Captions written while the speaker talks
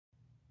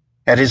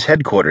At his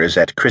headquarters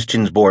at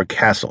Christiansborg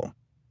Castle,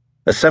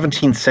 a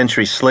 17th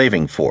century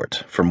slaving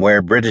fort from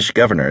where British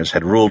governors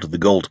had ruled the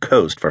Gold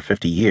Coast for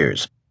 50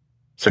 years,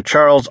 Sir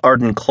Charles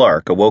Arden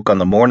Clark awoke on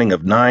the morning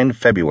of 9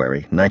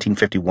 February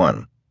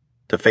 1951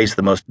 to face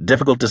the most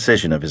difficult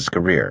decision of his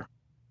career.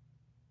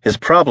 His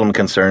problem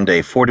concerned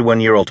a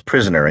 41-year-old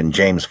prisoner in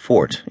James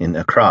Fort in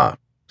Accra,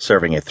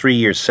 serving a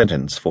 3-year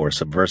sentence for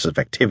subversive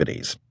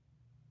activities.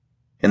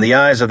 In the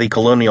eyes of the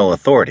colonial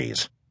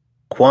authorities,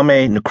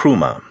 Kwame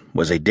Nkrumah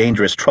was a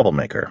dangerous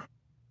troublemaker.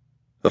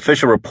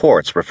 Official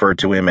reports referred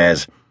to him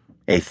as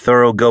a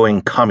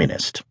thoroughgoing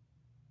communist.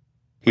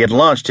 He had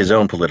launched his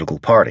own political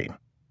party,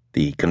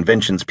 the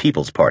Convention's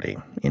People's Party,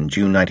 in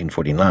June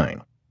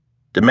 1949,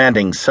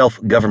 demanding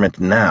self-government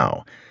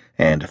now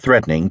and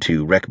threatening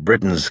to wreck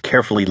Britain's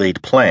carefully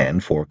laid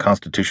plan for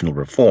constitutional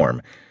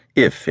reform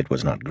if it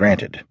was not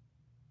granted.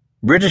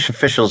 British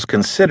officials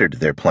considered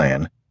their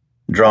plan,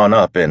 drawn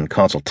up in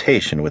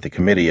consultation with a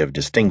committee of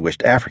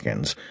distinguished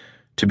Africans,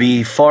 to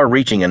be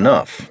far-reaching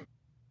enough.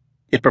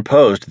 It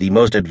proposed the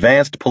most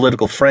advanced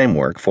political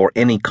framework for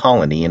any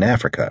colony in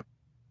Africa,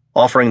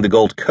 offering the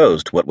Gold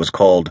Coast what was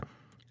called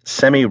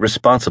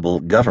semi-responsible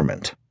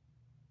government.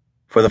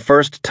 For the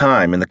first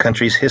time in the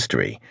country's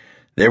history,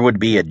 there would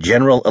be a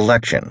general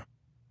election,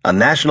 a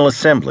national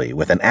assembly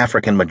with an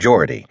African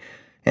majority,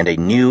 and a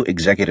new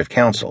executive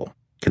council,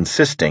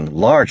 consisting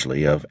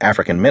largely of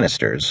African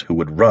ministers who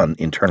would run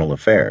internal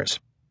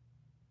affairs.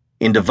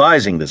 In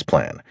devising this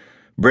plan,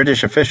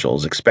 British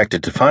officials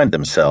expected to find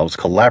themselves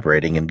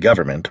collaborating in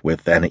government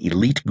with an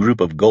elite group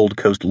of Gold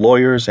Coast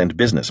lawyers and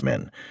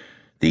businessmen,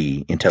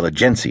 the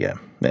intelligentsia,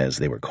 as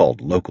they were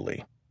called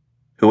locally,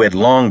 who had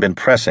long been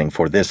pressing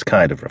for this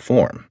kind of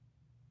reform.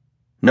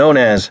 Known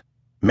as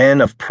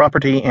men of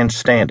property and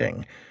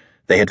standing,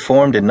 they had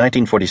formed in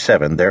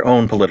 1947 their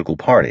own political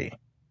party,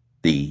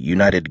 the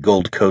United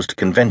Gold Coast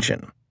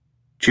Convention,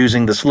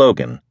 choosing the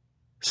slogan,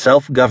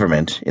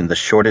 self-government in the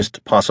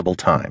shortest possible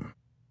time.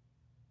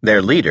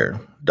 Their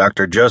leader,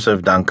 Dr.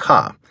 Joseph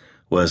Danka,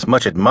 was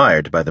much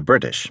admired by the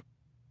British.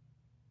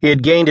 He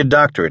had gained a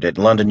doctorate at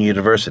London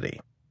University,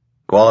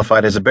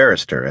 qualified as a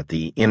barrister at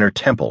the Inner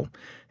Temple,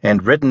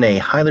 and written a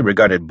highly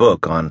regarded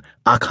book on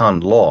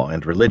Akan law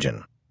and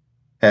religion.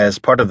 As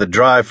part of the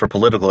drive for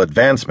political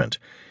advancement,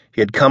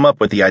 he had come up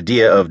with the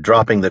idea of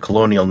dropping the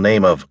colonial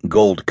name of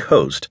Gold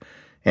Coast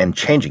and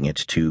changing it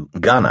to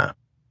Ghana,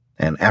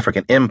 an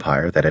African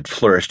empire that had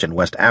flourished in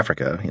West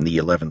Africa in the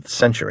 11th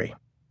century.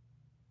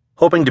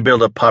 Hoping to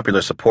build up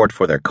popular support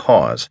for their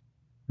cause,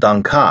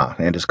 Danka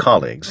and his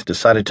colleagues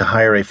decided to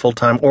hire a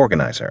full-time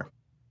organizer.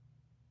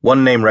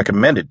 One name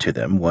recommended to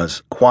them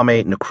was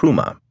Kwame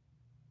Nkrumah.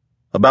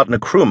 About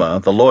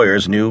Nkrumah, the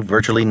lawyers knew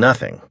virtually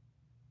nothing.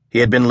 He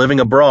had been living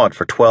abroad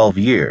for 12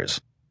 years,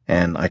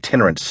 an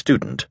itinerant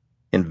student,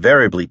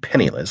 invariably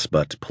penniless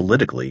but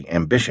politically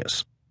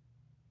ambitious.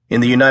 In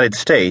the United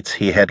States,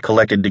 he had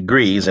collected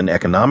degrees in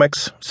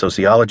economics,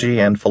 sociology,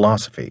 and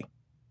philosophy.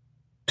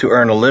 To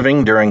earn a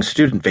living during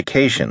student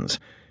vacations,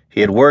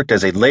 he had worked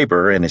as a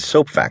laborer in a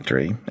soap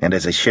factory and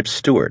as a ship's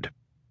steward.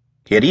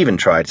 He had even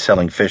tried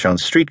selling fish on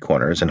street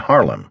corners in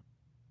Harlem.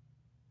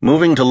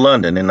 Moving to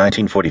London in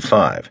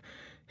 1945,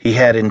 he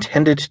had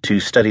intended to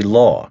study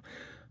law,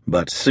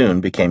 but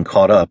soon became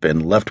caught up in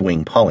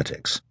left-wing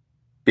politics,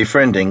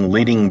 befriending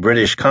leading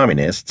British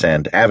communists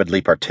and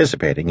avidly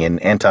participating in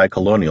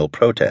anti-colonial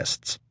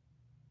protests.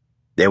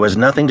 There was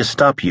nothing to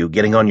stop you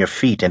getting on your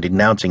feet and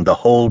denouncing the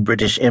whole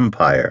British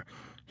Empire,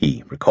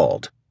 he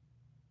recalled.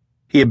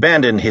 He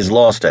abandoned his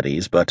law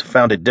studies but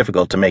found it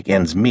difficult to make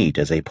ends meet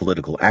as a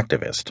political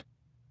activist.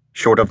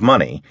 Short of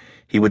money,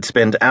 he would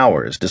spend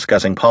hours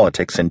discussing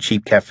politics in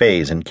cheap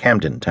cafes in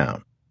Camden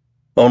Town,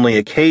 only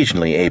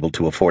occasionally able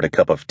to afford a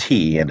cup of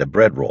tea and a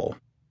bread roll.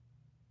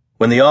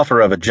 When the offer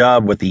of a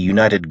job with the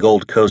United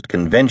Gold Coast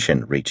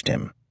Convention reached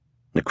him,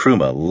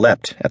 Nkrumah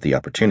leapt at the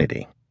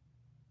opportunity.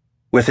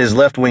 With his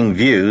left-wing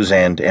views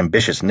and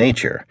ambitious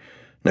nature,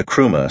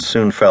 Nkrumah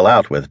soon fell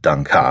out with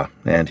Danka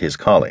and his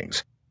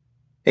colleagues.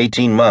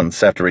 18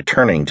 months after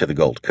returning to the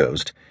Gold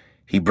Coast,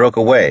 he broke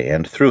away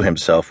and threw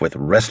himself with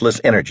restless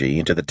energy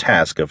into the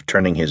task of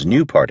turning his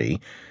new party,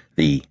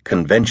 the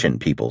Convention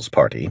People's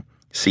Party,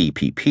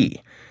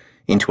 CPP,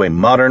 into a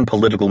modern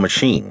political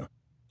machine,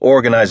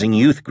 organizing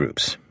youth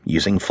groups,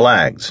 using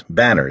flags,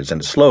 banners,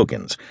 and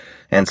slogans,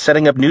 and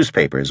setting up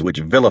newspapers which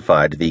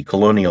vilified the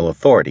colonial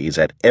authorities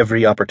at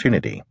every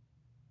opportunity.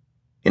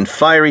 In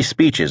fiery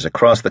speeches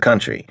across the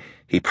country,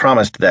 he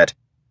promised that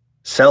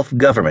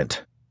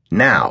self-government,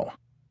 now,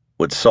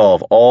 would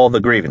solve all the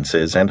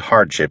grievances and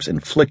hardships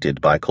inflicted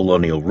by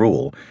colonial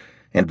rule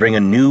and bring a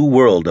new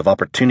world of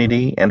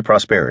opportunity and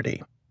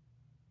prosperity.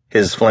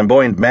 His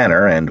flamboyant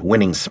manner and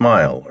winning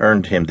smile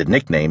earned him the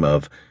nickname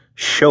of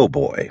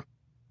Showboy.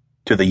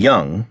 To the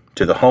young,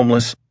 to the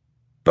homeless,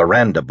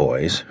 veranda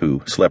boys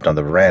who slept on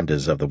the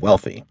verandas of the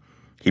wealthy,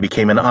 he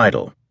became an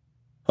idol,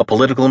 a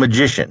political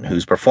magician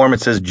whose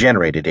performances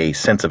generated a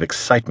sense of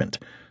excitement,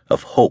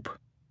 of hope,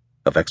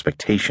 of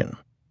expectation.